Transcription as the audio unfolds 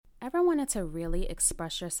Ever wanted to really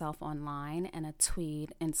express yourself online and a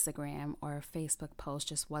tweet, Instagram, or a Facebook post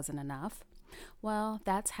just wasn't enough? Well,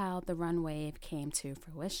 that's how the Run Wave came to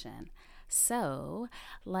fruition. So,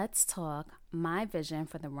 let's talk my vision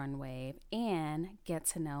for the Run Wave and get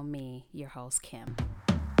to know me, your host, Kim.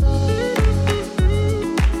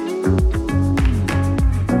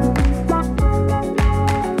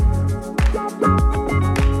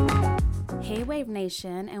 Hey Wave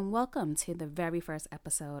Nation, and welcome to the very first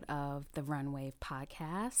episode of the Run Wave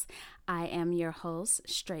podcast. I am your host,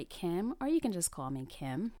 Straight Kim, or you can just call me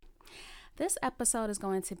Kim. This episode is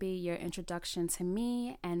going to be your introduction to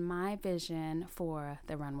me and my vision for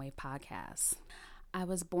the Run Wave podcast. I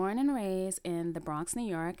was born and raised in the Bronx, New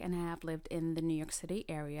York, and have lived in the New York City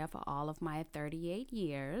area for all of my 38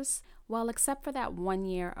 years. Well, except for that 1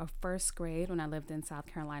 year of first grade when I lived in South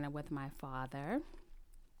Carolina with my father.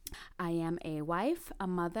 I am a wife, a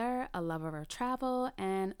mother, a lover of travel,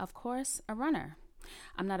 and of course, a runner.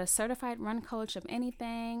 I'm not a certified run coach of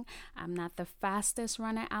anything. I'm not the fastest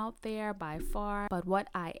runner out there by far, but what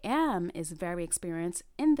I am is very experienced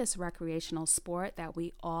in this recreational sport that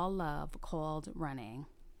we all love called running.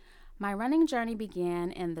 My running journey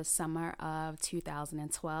began in the summer of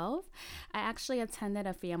 2012. I actually attended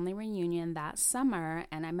a family reunion that summer,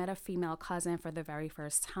 and I met a female cousin for the very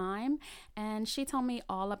first time, and she told me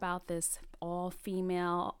all about this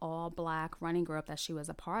all-female, all-black running group that she was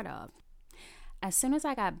a part of. As soon as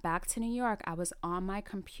I got back to New York, I was on my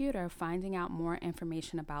computer finding out more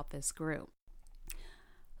information about this group.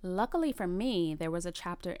 Luckily for me, there was a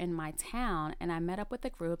chapter in my town, and I met up with the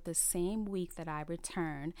group the same week that I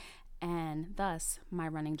returned, and thus my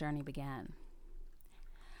running journey began.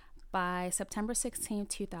 By September 16,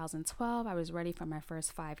 2012, I was ready for my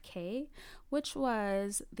first 5K, which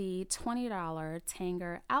was the $20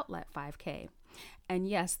 Tanger Outlet 5K. And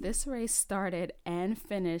yes, this race started and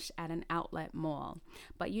finished at an outlet mall.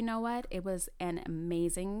 But you know what? It was an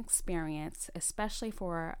amazing experience, especially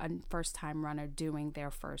for a first-time runner doing their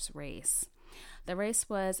first race. The race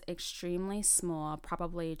was extremely small,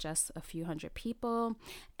 probably just a few hundred people,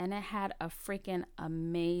 and it had a freaking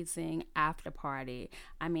amazing after party.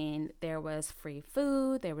 I mean, there was free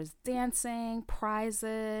food, there was dancing,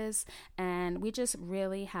 prizes, and we just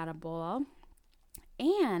really had a ball.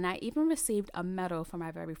 And I even received a medal for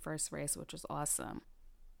my very first race, which was awesome.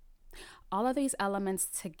 All of these elements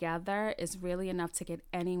together is really enough to get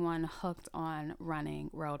anyone hooked on running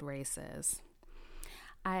road races.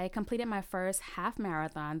 I completed my first half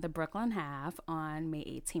marathon, the Brooklyn Half, on May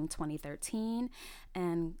 18, 2013.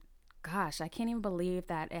 And gosh, I can't even believe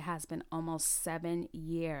that it has been almost 7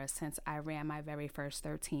 years since I ran my very first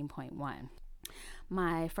 13.1.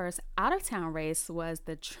 My first out-of-town race was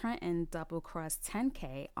the Trenton Double Cross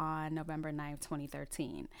 10K on November 9,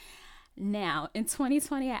 2013. Now, in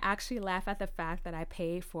 2020, I actually laugh at the fact that I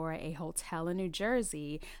paid for a hotel in New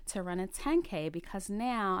Jersey to run a 10K because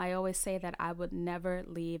now I always say that I would never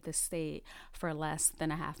leave the state for less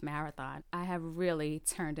than a half marathon. I have really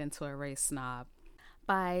turned into a race snob.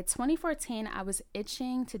 By 2014, I was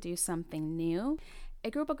itching to do something new.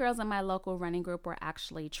 A group of girls in my local running group were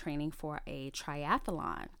actually training for a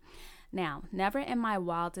triathlon. Now, never in my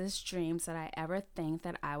wildest dreams did I ever think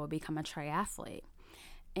that I would become a triathlete.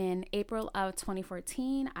 In April of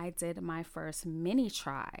 2014, I did my first mini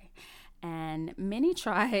tri. And mini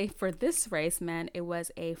tri for this race meant it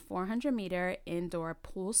was a 400-meter indoor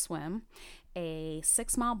pool swim, a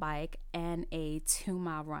 6-mile bike, and a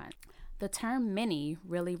 2-mile run. The term mini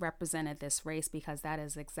really represented this race because that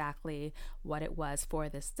is exactly what it was for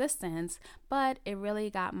this distance, but it really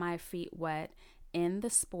got my feet wet in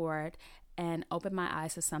the sport and opened my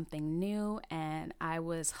eyes to something new, and I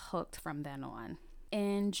was hooked from then on.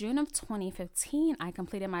 In June of 2015, I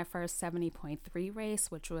completed my first 70.3 race,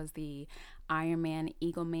 which was the Ironman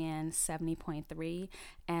Eagleman 70.3.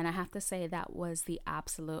 And I have to say that was the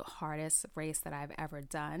absolute hardest race that I've ever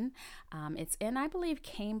done. It's in, I believe,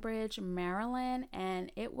 Cambridge, Maryland, and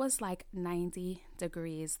it was like 90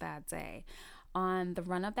 degrees that day. On the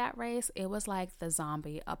run of that race, it was like the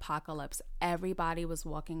zombie apocalypse. Everybody was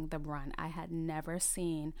walking the run. I had never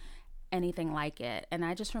seen anything like it. And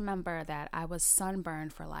I just remember that I was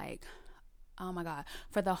sunburned for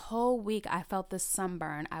for the whole week. I felt this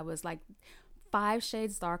sunburn. I was like 5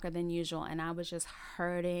 shades darker than usual, and I was just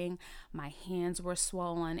hurting. My hands were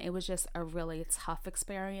swollen. It was just a really tough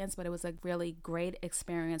experience, but it was a really great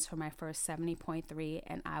experience for my first 70.3,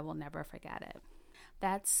 and I will never forget it.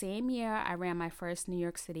 That same year, I ran my first New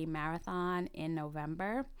York City marathon in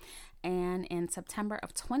November. And in September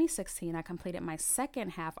of 2016, I completed my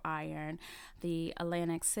second half iron, the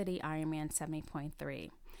Atlantic City Ironman 70.3.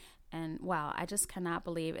 And wow, I just cannot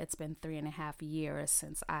believe it's been 3.5 years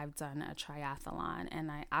since I've done a triathlon. And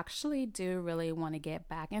I actually do really want to get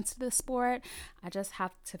back into the sport. I just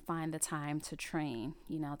have to find the time to train,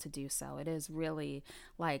 to do so. It is really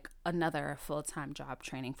like another full-time job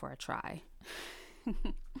training for a tri.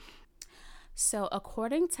 So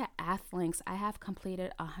according to Athlinks, I have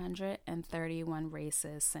completed 131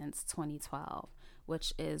 races since 2012,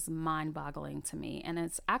 which is mind-boggling to me. And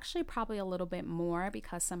it's actually probably a little bit more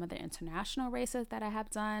because some of the international races that I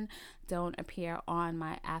have done don't appear on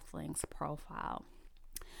my Athlinks profile.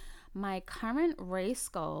 My current race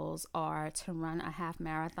goals are to run a half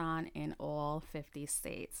marathon in all 50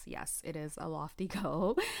 states. Yes, it is a lofty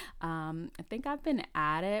goal. I think I've been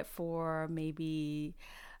at it for maybe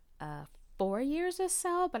 4 years or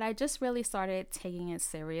so, but I just really started taking it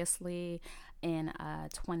seriously in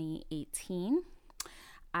 2018.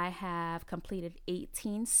 I have completed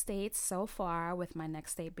 18 states so far, with my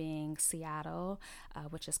next state being Seattle,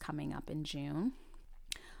 which is coming up in June.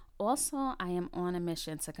 Also, I am on a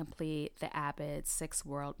mission to complete the Abbott 6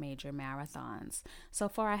 World Major Marathons. So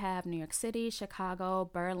far, I have New York City, Chicago,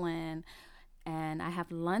 Berlin, and I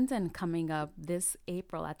have London coming up this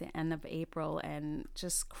April, at the end of April, and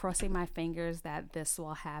just crossing my fingers that this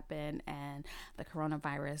will happen and the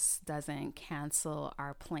coronavirus doesn't cancel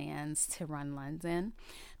our plans to run London,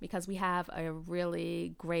 because we have a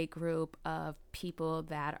really great group of people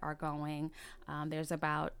that are going. There's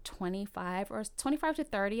about 25 to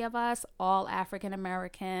 30 of us, all African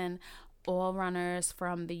American, all runners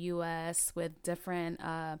from the U.S. with different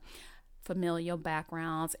familial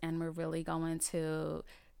backgrounds, and we're really going to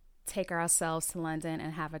take ourselves to London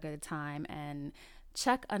and have a good time and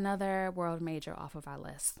check another world major off of our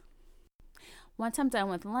list. Once I'm done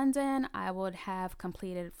with London, I would have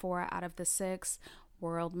completed 4 out of the 6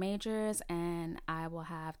 world majors, and I will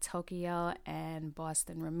have Tokyo and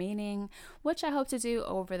Boston remaining, which I hope to do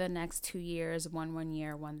over the next 2 years, one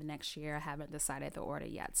year, one the next year. I haven't decided the order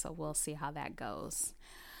yet, so we'll see how that goes.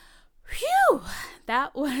 Phew!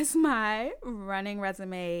 That was my running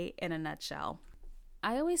resume in a nutshell.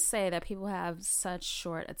 I always say that people have such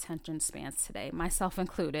short attention spans today, myself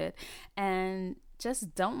included, and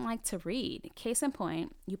just don't like to read. Case in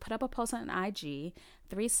point, you put up a post on IG,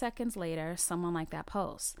 3 seconds later, someone liked that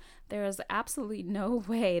post. There is absolutely no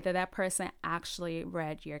way that that person actually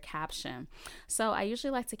read your caption. So I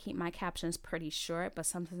usually like to keep my captions pretty short, but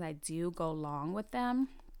sometimes I do go long with them.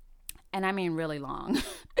 And I mean really long.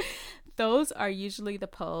 Those are usually the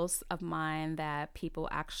posts of mine that people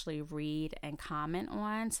actually read and comment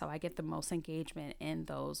on. So I get the most engagement in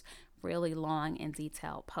those really long and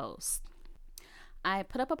detailed posts. I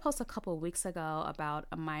put up a post a couple of weeks ago about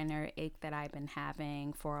a minor ache that I've been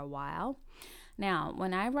having for a while. Now,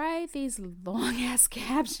 when I write these long-ass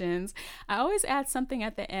captions, I always add something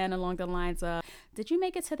at the end along the lines of, did you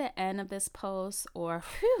make it to the end of this post? Or,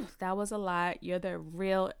 whew, that was a lot. You're the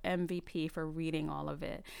real MVP for reading all of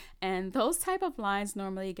it. And those type of lines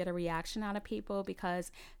normally get a reaction out of people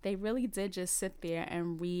because they really did just sit there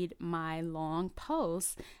and read my long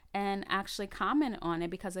post and actually comment on it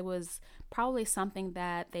because it was probably something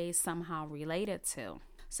that they somehow related to.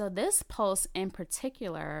 So this post in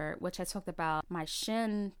particular, which I talked about my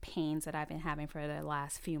shin pains that I've been having for the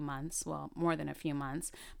last few months, well, more than a few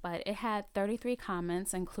months, but it had 33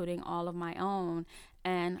 comments, including all of my own,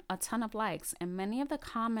 and a ton of likes. And many of the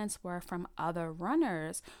comments were from other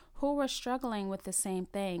runners who were struggling with the same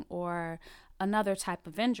thing or another type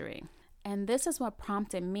of injury. And this is what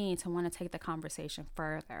prompted me to want to take the conversation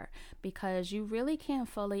further, because you really can't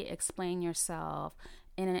fully explain yourself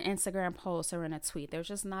in an Instagram post or in a tweet. There's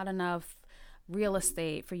just not enough real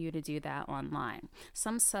estate for you to do that online.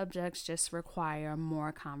 Some subjects just require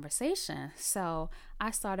more conversation. So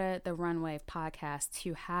I started the Runwave podcast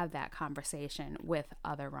to have that conversation with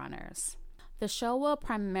other runners. The show will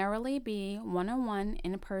primarily be one-on-one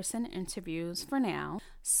in-person interviews for now.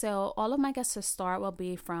 So all of my guests to start will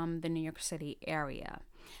be from the New York City area.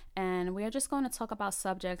 And we are just going to talk about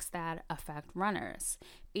subjects that affect runners.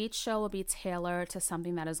 Each show will be tailored to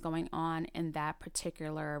something that is going on in that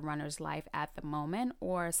particular runner's life at the moment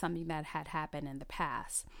or something that had happened in the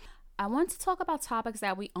past. I want to talk about topics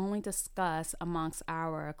that we only discuss amongst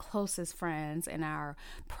our closest friends in our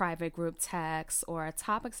private group texts, or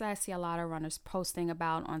topics that I see a lot of runners posting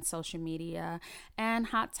about on social media, and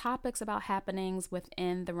hot topics about happenings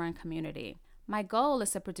within the run community. My goal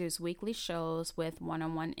is to produce weekly shows with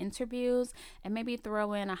one-on-one interviews and maybe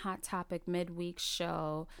throw in a hot topic midweek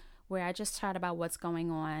show where I just chat about what's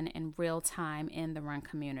going on in real time in the run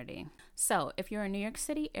community. So if you're a New York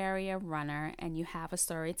City area runner and you have a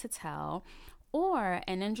story to tell, or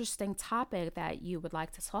an interesting topic that you would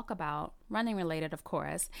like to talk about, running related, of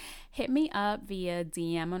course, hit me up via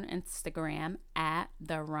DM on Instagram at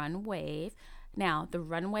The Run Wave. Now, The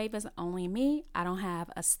Run Wave is only me. I don't have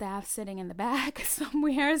a staff sitting in the back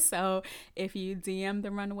somewhere. So if you DM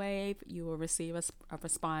The Run Wave, you will receive a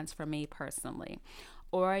response from me personally.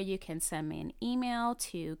 Or you can send me an email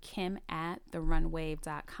to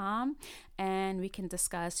kim@therunwave.com and we can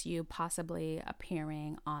discuss you possibly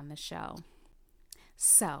appearing on the show.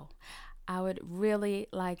 So, I would really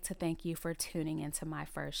like to thank you for tuning into my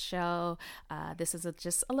first show. This is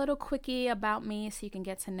just a little quickie about me so you can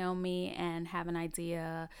get to know me and have an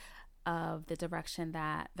idea of the direction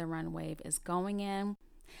that The Run Wave is going in.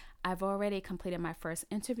 I've already completed my first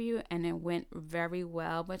interview and it went very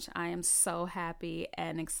well, which I am so happy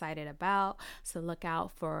and excited about. So look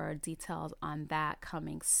out for details on that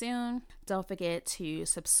coming soon. Don't forget to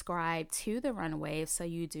subscribe to The Run Wave so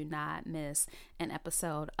you do not miss an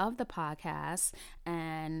episode of the podcast.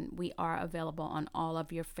 And we are available on all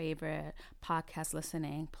of your favorite podcast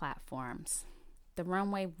listening platforms. The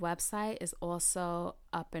Run Wave website is also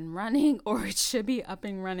up and running, or it should be up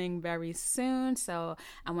and running very soon. So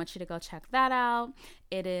I want you to go check that out.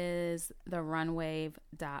 It is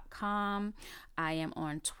therunwave.com. I am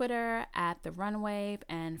on Twitter at The Run Wave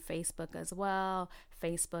and Facebook as well,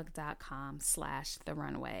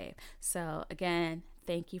 facebook.com/therunwave. So again,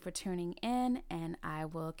 thank you for tuning in and I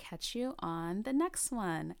will catch you on the next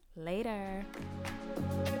one. Later.